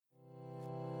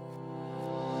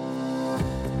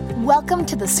Welcome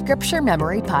to the Scripture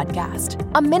Memory Podcast,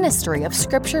 a ministry of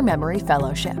Scripture Memory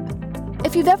Fellowship.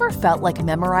 If you've ever felt like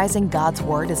memorizing God's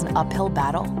Word is an uphill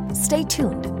battle, stay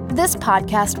tuned. This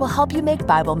podcast will help you make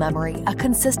Bible memory a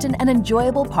consistent and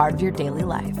enjoyable part of your daily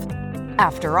life.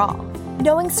 After all,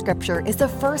 knowing Scripture is the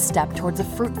first step towards a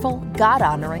fruitful,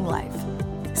 God-honoring life.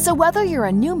 So whether you're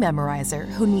a new memorizer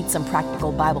who needs some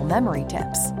practical Bible memory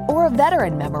tips, or a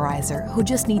veteran memorizer who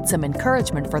just needs some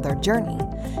encouragement for their journey,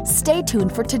 stay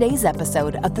tuned for today's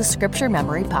episode of the Scripture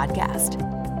Memory Podcast.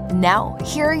 Now,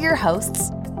 here are your hosts,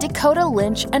 Dakota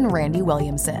Lynch and Randy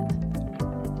Williamson.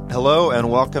 Hello and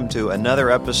welcome to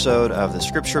another episode of the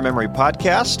Scripture Memory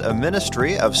Podcast, a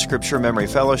ministry of Scripture Memory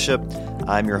Fellowship.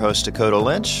 I'm your host, Dakota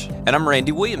Lynch. And I'm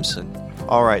Randy Williamson.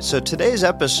 All right, so today's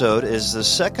episode is the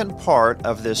second part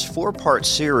of this four-part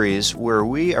series where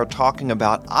we are talking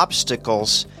about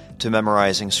obstacles to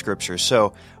memorizing Scripture.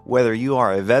 So whether you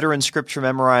are a veteran Scripture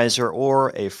memorizer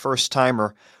or a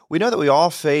first-timer, we know that we all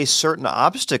face certain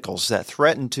obstacles that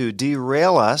threaten to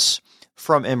derail us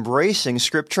from embracing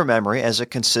Scripture memory as a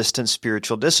consistent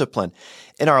spiritual discipline.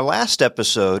 In our last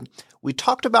episode, we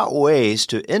talked about ways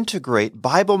to integrate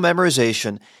Bible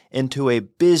memorization into a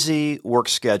busy work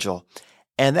schedule.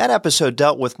 And that episode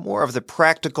dealt with more of the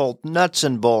practical nuts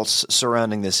and bolts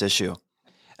surrounding this issue.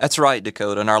 That's right,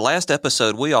 Dakota. In our last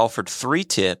episode, we offered 3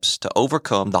 tips to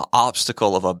overcome the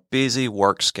obstacle of a busy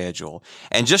work schedule.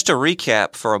 And just to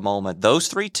recap for a moment, those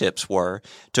 3 tips were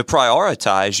to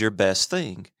prioritize your best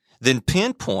thing, then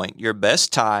pinpoint your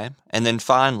best time, and then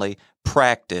finally,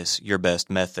 practice your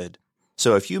best method.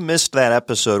 So if you missed that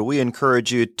episode, we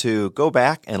encourage you to go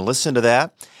back and listen to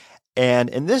that. And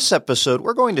in this episode,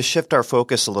 we're going to shift our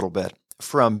focus a little bit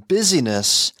from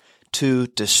busyness to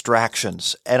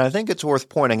distractions. And I think it's worth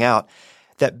pointing out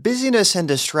that busyness and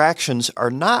distractions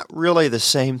are not really the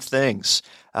same things.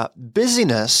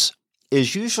 Busyness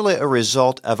is usually a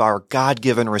result of our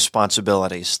God-given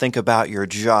responsibilities. Think about your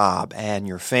job and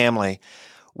your family,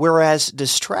 whereas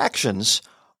distractions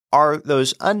are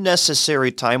those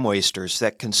unnecessary time wasters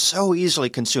that can so easily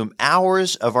consume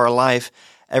hours of our life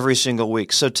every single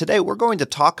week. So today we're going to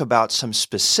talk about some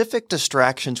specific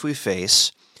distractions we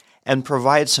face and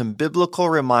provide some biblical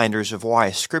reminders of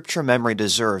why Scripture memory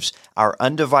deserves our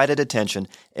undivided attention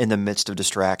in the midst of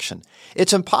distraction.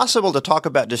 It's impossible to talk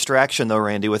about distraction, though,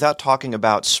 Randy, without talking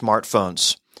about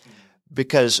smartphones,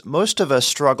 because most of us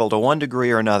struggle to one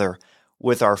degree or another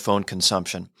with our phone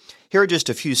consumption. Here are just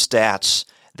a few stats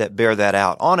that bear that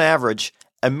out. On average,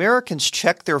 Americans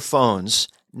check their phones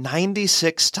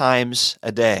 96 times a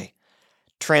day.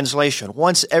 Translation,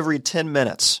 once every 10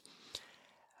 minutes.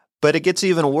 But it gets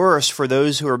even worse for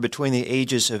those who are between the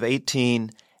ages of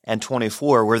 18 and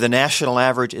 24, where the national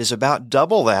average is about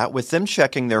double that, with them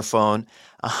checking their phone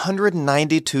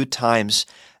 192 times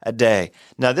a day.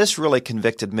 Now, this really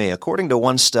convicted me. According to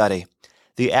one study,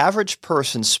 the average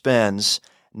person spends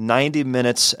 90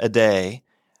 minutes a day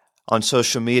on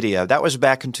social media. That was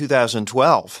back in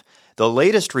 2012. The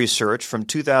latest research from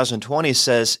 2020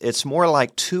 says it's more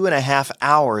like 2.5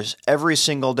 hours every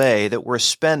single day that we're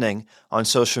spending on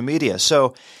social media.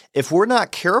 So if we're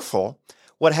not careful,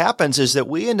 what happens is that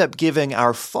we end up giving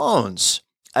our phones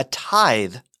a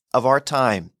tithe of our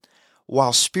time,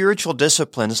 while spiritual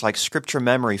disciplines like Scripture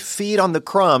memory feed on the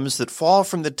crumbs that fall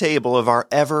from the table of our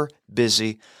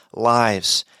ever-busy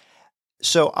lives.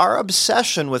 So our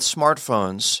obsession with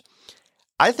smartphones,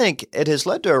 I think it has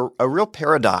led to a real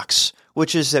paradox,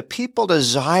 which is that people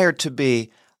desire to be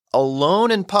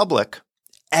alone in public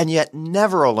and yet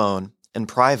never alone in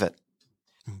private.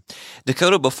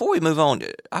 Dakota, before we move on,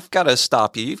 I've got to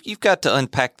stop you. You've got to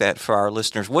unpack that for our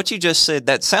listeners. What you just said,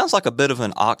 that sounds like a bit of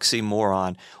an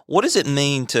oxymoron. What does it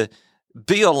mean to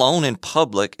be alone in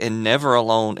public and never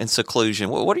alone in seclusion?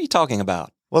 What are you talking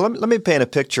about? Well, let me paint a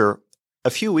picture. A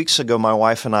few weeks ago, my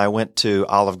wife and I went to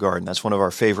Olive Garden. That's one of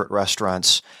our favorite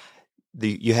restaurants.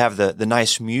 You have the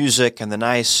nice music and the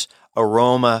nice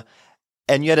aroma.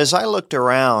 And yet, as I looked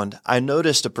around, I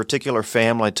noticed a particular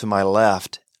family to my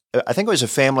left. I think it was a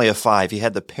family of 5. You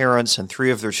had the parents and 3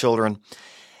 of their children.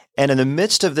 And in the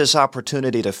midst of this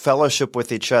opportunity to fellowship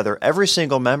with each other, every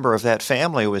single member of that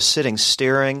family was sitting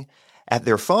staring at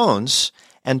their phones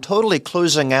and totally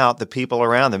closing out the people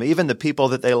around them, even the people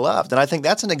that they loved. And I think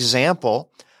that's an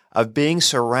example of being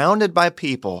surrounded by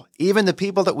people, even the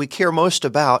people that we care most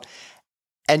about,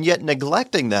 and yet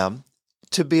neglecting them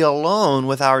to be alone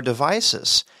with our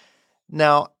devices.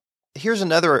 Now, here's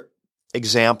another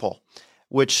example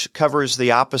which covers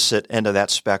the opposite end of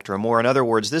that spectrum, or in other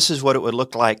words, this is what it would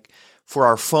look like for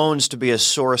our phones to be a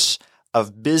source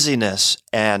of busyness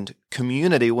and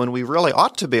community when we really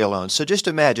ought to be alone. So just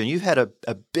imagine you've had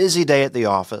a busy day at the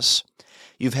office.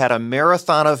 You've had a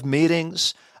marathon of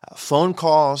meetings, phone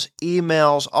calls,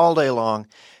 emails all day long.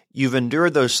 You've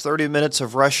endured those 30 minutes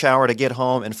of rush hour to get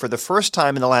home, and for the first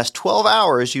time in the last 12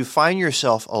 hours, you find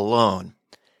yourself alone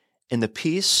in the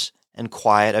peace and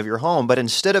quiet of your home. But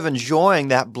instead of enjoying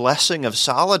that blessing of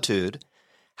solitude,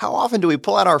 how often do we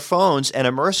pull out our phones and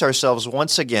immerse ourselves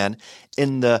once again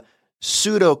in the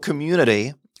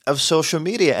pseudo-community of social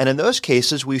media? And in those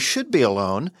cases, we should be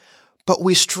alone, but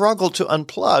we struggle to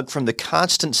unplug from the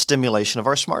constant stimulation of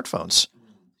our smartphones.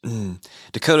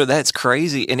 Dakota, that's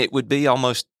crazy, and it would be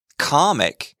almost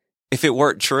comic if it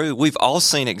weren't true. We've all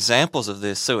seen examples of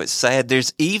this, so it's sad.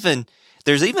 There's even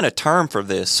a term for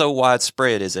this, so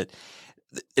widespread is it.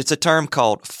 It's a term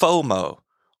called FOMO,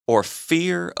 or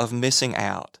fear of missing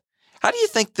out. How do you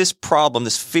think this problem,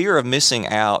 this fear of missing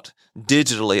out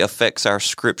digitally, affects our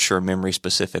scripture memory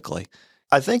specifically?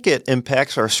 I think it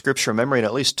impacts our scripture memory in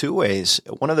at least two ways.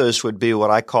 One of those would be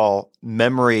what I call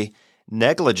memory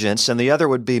negligence, and the other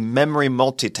would be memory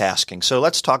multitasking. So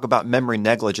let's talk about memory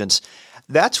negligence.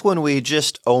 That's when we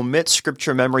just omit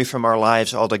scripture memory from our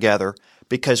lives altogether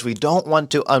because we don't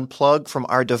want to unplug from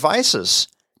our devices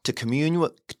to commune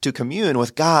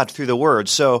with God through the Word.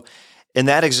 So in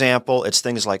that example, it's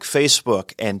things like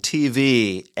Facebook and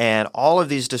TV and all of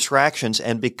these distractions.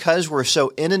 And because we're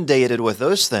so inundated with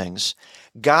those things,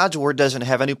 God's Word doesn't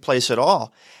have any place at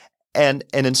all. And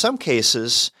in some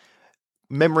cases,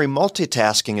 memory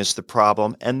multitasking is the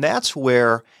problem, and that's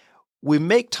where we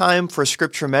make time for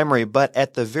scripture memory, but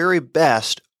at the very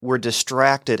best, we're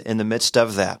distracted in the midst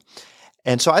of that.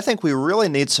 And so I think we really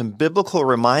need some biblical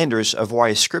reminders of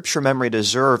why scripture memory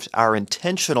deserves our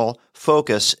intentional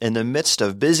focus in the midst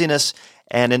of busyness.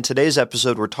 And in today's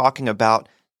episode, we're talking about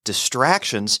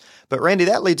distractions. But Randy,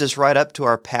 that leads us right up to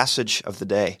our passage of the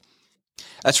day.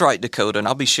 That's right, Dakota, and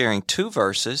I'll be sharing two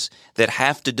verses that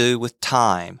have to do with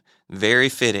time. Very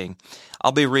fitting.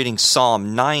 I'll be reading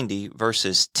Psalm 90,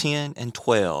 verses 10 and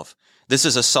 12. This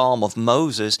is a psalm of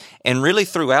Moses, and really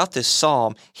throughout this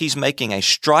psalm, he's making a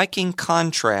striking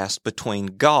contrast between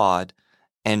God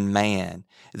and man.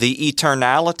 The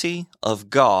eternality of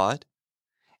God,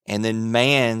 and then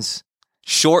man's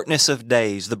shortness of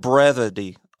days, the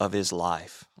brevity of his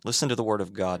life. Listen to the word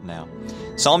of God now.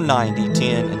 Psalm 90,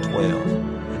 10 and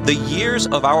 12. The years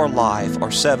of our life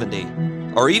are 70,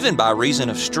 or even by reason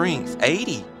of strength,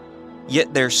 80.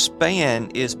 Yet their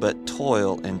span is but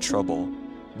toil and trouble.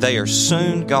 They are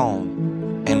soon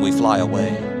gone, and we fly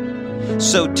away.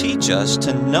 So teach us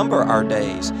to number our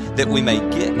days, that we may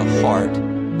get a heart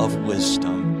of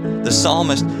wisdom. The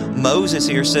psalmist Moses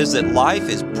here says that life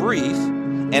is brief,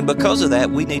 and because of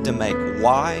that, we need to make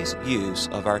wise use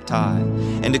of our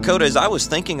time. And Dakota, as I was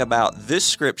thinking about this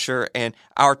scripture and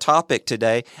our topic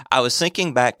today, I was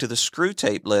thinking back to the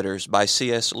Screwtape Letters by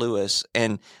C.S. Lewis,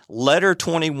 and letter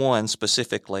 21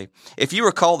 specifically. If you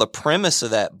recall the premise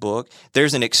of that book,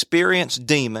 there's an experienced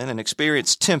demon, an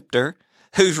experienced tempter,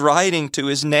 who's writing to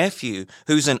his nephew,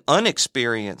 who's an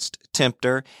unexperienced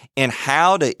tempter, in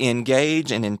how to engage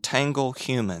and entangle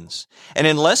humans. And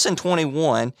in lesson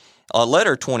 21,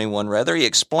 letter 21 rather, he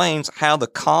explains how the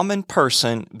common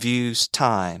person views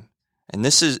time. And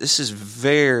this is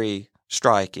very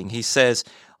striking. He says,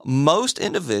 most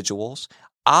individuals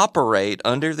operate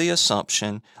under the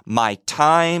assumption, my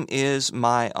time is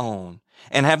my own,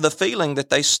 and have the feeling that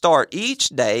they start each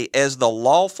day as the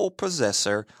lawful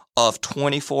possessor of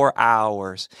 24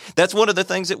 hours. That's one of the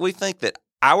things that we think, that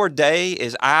our day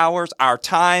is ours, our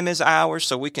time is ours,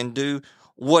 so we can do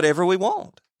whatever we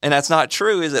want. And that's not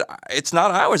true, is it? It's not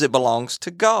ours, it belongs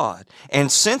to God.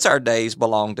 And since our days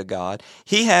belong to God,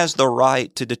 He has the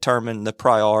right to determine the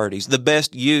priorities, the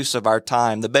best use of our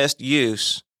time, the best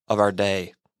use of our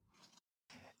day.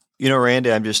 You know,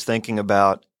 Randy, I'm just thinking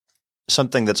about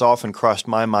something that's often crossed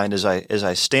my mind as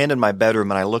I stand in my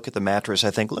bedroom and I look at the mattress. I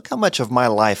think, look how much of my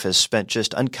life is spent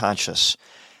just unconscious.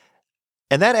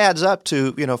 And that adds up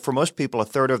to, for most people, a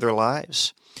third of their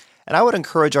lives. And I would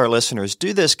encourage our listeners,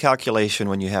 do this calculation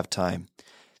when you have time.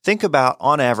 Think about,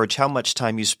 on average, how much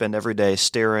time you spend every day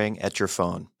staring at your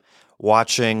phone,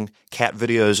 watching cat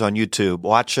videos on YouTube,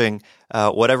 watching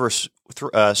whatever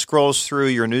scrolls through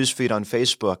your newsfeed on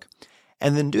Facebook.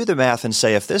 And then do the math and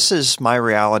say, if this is my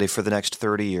reality for the next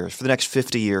 30 years, for the next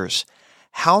 50 years,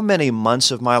 how many months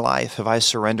of my life have I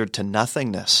surrendered to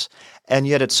nothingness? And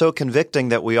yet it's so convicting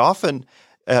that we often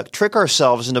trick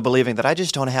ourselves into believing that I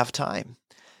just don't have time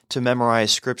to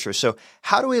memorize Scripture. So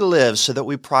how do we live so that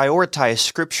we prioritize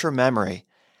Scripture memory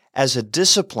as a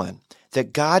discipline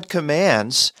that God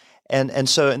commands And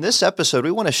so in this episode,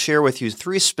 we want to share with you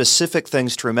 3 specific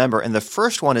things to remember. And the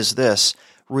first one is this: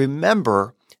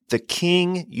 remember the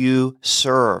King you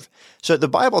serve. So the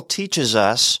Bible teaches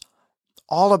us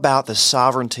all about the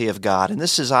sovereignty of God. And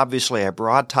this is obviously a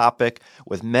broad topic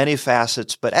with many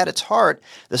facets, but at its heart,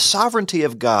 the sovereignty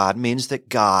of God means that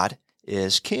God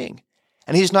is king.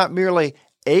 And he's not merely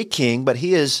a king, but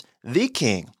he is the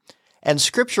king. And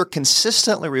Scripture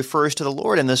consistently refers to the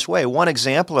Lord in this way. One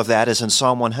example of that is in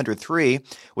Psalm 103,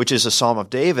 which is a psalm of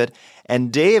David.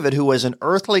 And David, who was an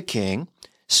earthly king,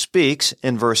 speaks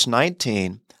in verse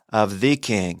 19 of the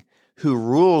king who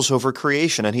rules over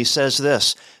creation. And he says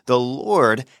this: the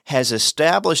Lord has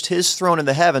established his throne in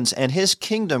the heavens, and his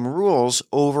kingdom rules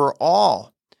over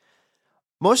all.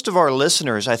 Most of our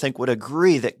listeners, I think, would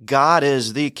agree that God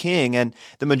is the king, and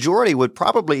the majority would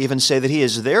probably even say that he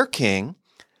is their king,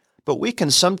 but we can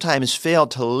sometimes fail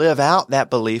to live out that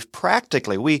belief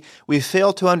practically. We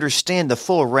fail to understand the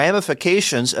full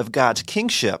ramifications of God's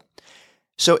kingship.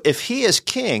 So if he is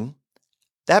king,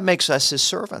 that makes us his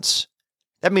servants.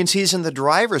 That means he's in the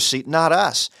driver's seat, not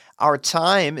us. Our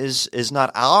time is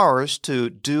not ours to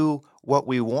do what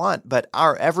we want, but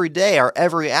our every day, our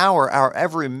every hour, our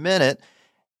every minute,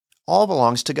 all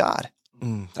belongs to God.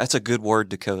 That's a good word,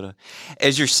 Dakota.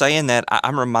 As you're saying that,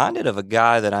 I'm reminded of a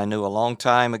guy that I knew a long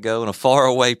time ago in a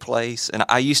faraway place, and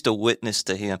I used to witness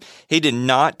to him. He did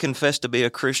not confess to be a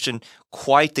Christian,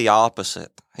 quite the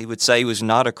opposite. He would say he was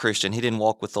not a Christian. He didn't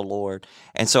walk with the Lord.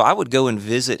 And so I would go and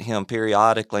visit him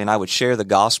periodically, and I would share the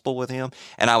gospel with him,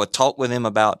 and I would talk with him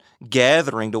about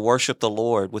gathering to worship the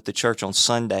Lord with the church on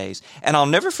Sundays. And I'll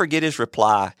never forget his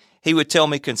reply. He would tell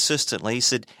me consistently, he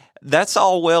said, "That's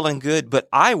all well and good, but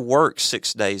I work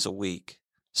 6 days a week.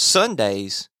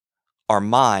 Sundays are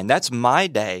mine. That's my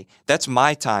day. That's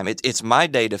my time. It's my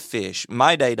day to fish,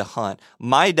 my day to hunt,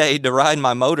 my day to ride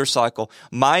my motorcycle,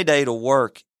 my day to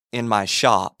work in my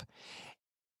shop."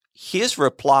 His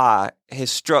reply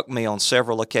has struck me on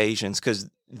several occasions because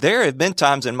there have been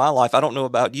times in my life, I don't know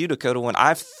about you, Dakota, when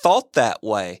I've thought that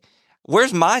way.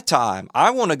 Where's my time?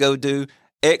 I want to go do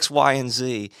X, Y, and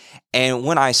Z. And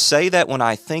when I say that, when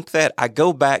I think that, I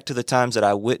go back to the times that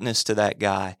I witnessed to that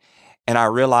guy, and I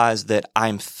realize that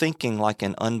I'm thinking like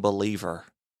an unbeliever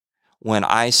when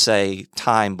I say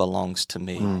time belongs to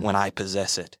me, when I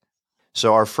possess it.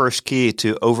 So our first key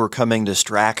to overcoming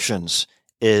distractions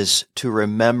is to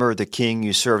remember the King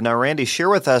you serve. Now, Randy, share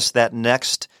with us that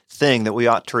next thing that we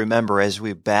ought to remember as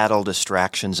we battle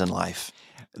distractions in life.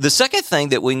 The second thing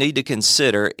that we need to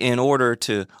consider in order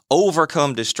to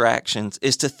overcome distractions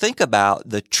is to think about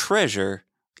the treasure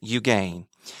you gain.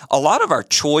 A lot of our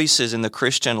choices in the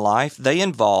Christian life, they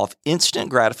involve instant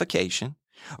gratification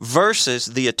versus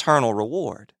the eternal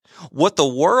reward. What the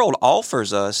world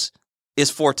offers us is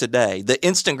for today, the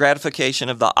instant gratification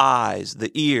of the eyes,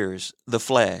 the ears, the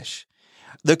flesh.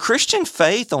 The Christian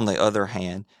faith, on the other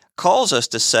hand, calls us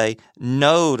to say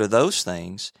no to those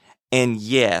things and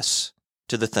yes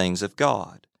to the things of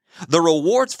God. The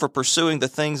rewards for pursuing the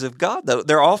things of God, though,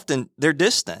 they're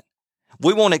distant.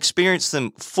 We won't experience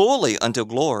them fully until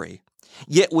glory.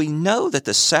 Yet we know that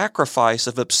the sacrifice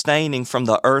of abstaining from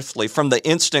the earthly, from the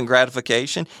instant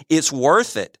gratification, it's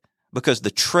worth it because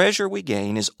the treasure we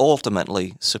gain is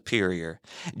ultimately superior.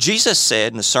 Jesus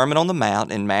said in the Sermon on the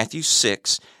Mount in Matthew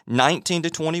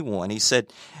 6:19-21, he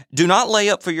said, "Do not lay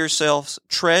up for yourselves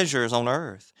treasures on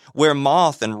earth, where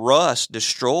moth and rust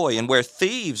destroy and where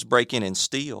thieves break in and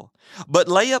steal. But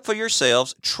lay up for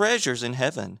yourselves treasures in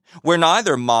heaven, where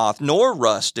neither moth nor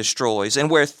rust destroys and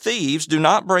where thieves do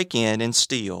not break in and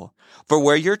steal. For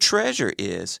where your treasure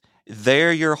is,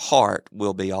 there your heart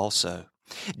will be also."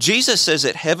 Jesus says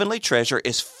that heavenly treasure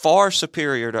is far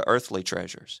superior to earthly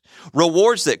treasures.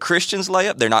 Rewards that Christians lay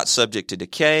up, they're not subject to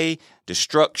decay,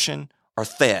 destruction, or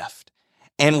theft.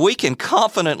 And we can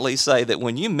confidently say that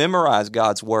when you memorize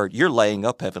God's Word, you're laying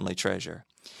up heavenly treasure.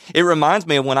 It reminds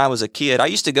me of when I was a kid. I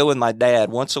used to go with my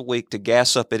dad once a week to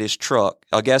gas up his truck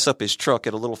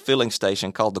at a little filling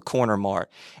station called the Corner Mart.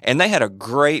 And they had a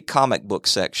great comic book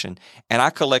section, and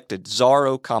I collected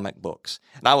Zorro comic books.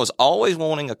 And I was always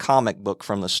wanting a comic book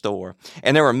from the store.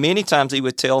 And there were many times he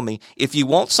would tell me, "If you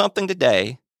want something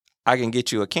today, I can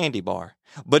get you a candy bar.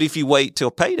 But if you wait till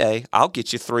payday, I'll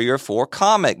get you 3 or 4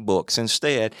 comic books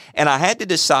instead." And I had to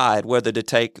decide whether to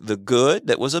take the good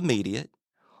that was immediate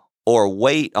or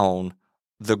wait on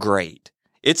the great.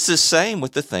 It's the same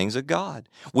with the things of God.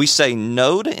 We say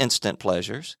no to instant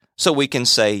pleasures so we can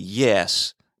say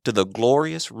yes to the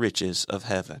glorious riches of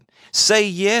heaven. Say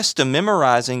yes to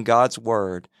memorizing God's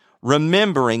Word,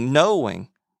 remembering, knowing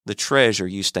the treasure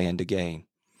you stand to gain.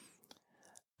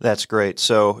 That's great.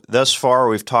 So thus far,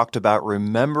 we've talked about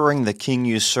remembering the King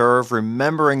you serve,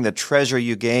 remembering the treasure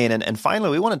you gain, and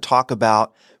finally, we want to talk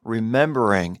about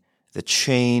remembering the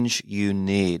change you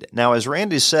need. Now, as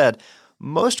Randy said,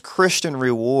 most Christian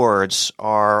rewards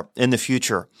are in the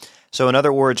future. So in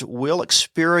other words, we'll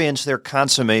experience their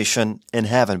consummation in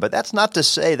heaven. But that's not to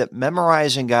say that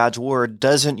memorizing God's Word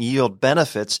doesn't yield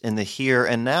benefits in the here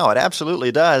and now. It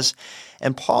absolutely does.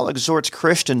 And Paul exhorts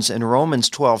Christians in Romans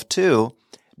 12:2,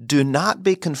 do not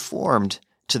be conformed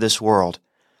to this world,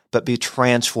 but be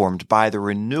transformed by the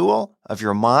renewal of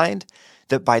your mind,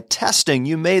 that by testing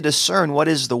you may discern what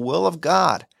is the will of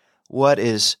God, what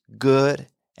is good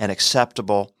and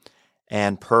acceptable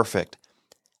and perfect.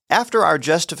 After our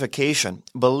justification,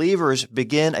 believers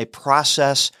begin a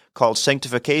process called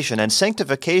sanctification, and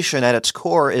sanctification at its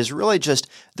core is really just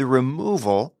the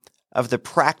removal of the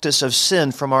practice of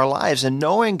sin from our lives, and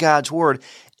knowing God's Word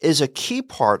is a key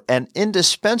part, an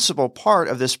indispensable part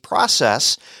of this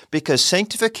process, because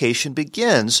sanctification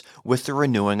begins with the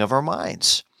renewing of our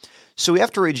minds. So we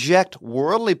have to reject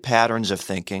worldly patterns of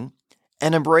thinking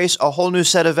and embrace a whole new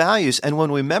set of values. And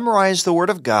when we memorize the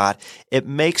Word of God, it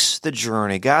makes the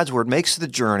journey, God's Word makes the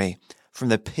journey from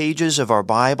the pages of our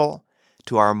Bible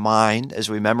to our mind as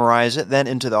we memorize it, then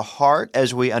into the heart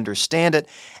as we understand it,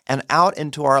 and out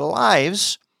into our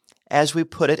lives as we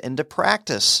put it into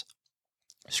practice.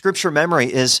 Scripture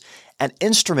memory is an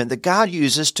instrument that God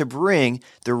uses to bring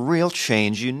the real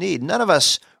change you need. None of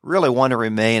us really want to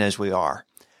remain as we are,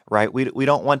 right? We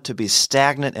don't want to be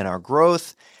stagnant in our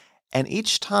growth. And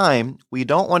each time we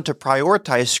don't want to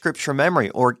prioritize Scripture memory,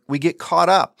 or we get caught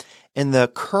up in the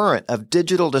current of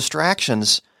digital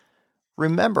distractions,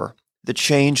 remember the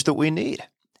change that we need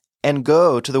and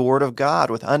go to the Word of God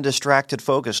with undistracted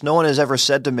focus. No one has ever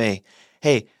said to me,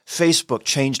 hey, Facebook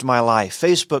changed my life.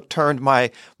 Facebook turned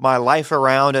my life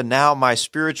around, and now my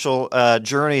spiritual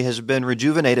journey has been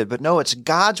rejuvenated. But no, it's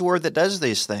God's Word that does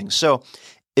these things. So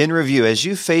in review, as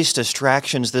you face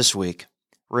distractions this week,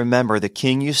 remember the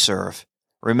King you serve,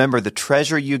 remember the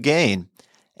treasure you gain,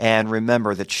 and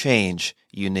remember the change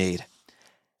you need.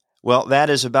 Well, that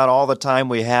is about all the time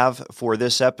we have for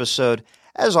this episode.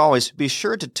 As always, be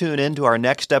sure to tune in to our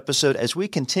next episode as we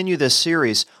continue this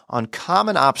series on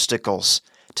common obstacles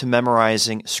to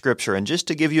memorizing Scripture. And just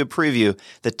to give you a preview,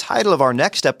 the title of our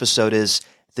next episode is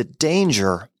The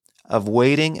Danger of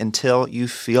Waiting Until You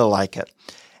Feel Like It.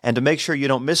 And to make sure you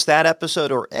don't miss that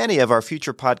episode or any of our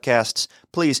future podcasts,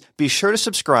 please be sure to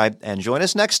subscribe and join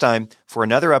us next time for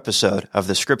another episode of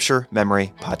the Scripture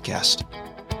Memory Podcast.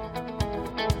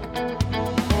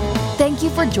 Thank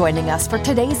you for joining us for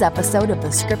today's episode of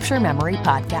the Scripture Memory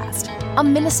Podcast, a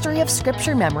ministry of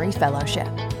Scripture Memory Fellowship.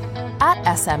 At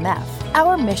SMF,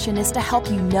 our mission is to help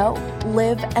you know,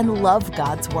 live, and love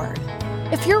God's Word.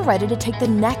 If you're ready to take the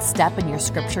next step in your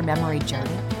Scripture memory journey,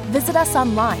 visit us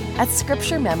online at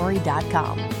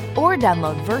scripturememory.com or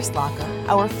download VerseLocker,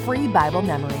 our free Bible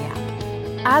memory app.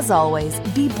 As always,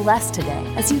 be blessed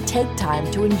today as you take time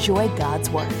to enjoy God's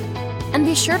Word. And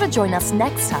be sure to join us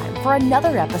next time for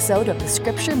another episode of the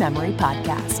Scripture Memory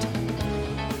Podcast.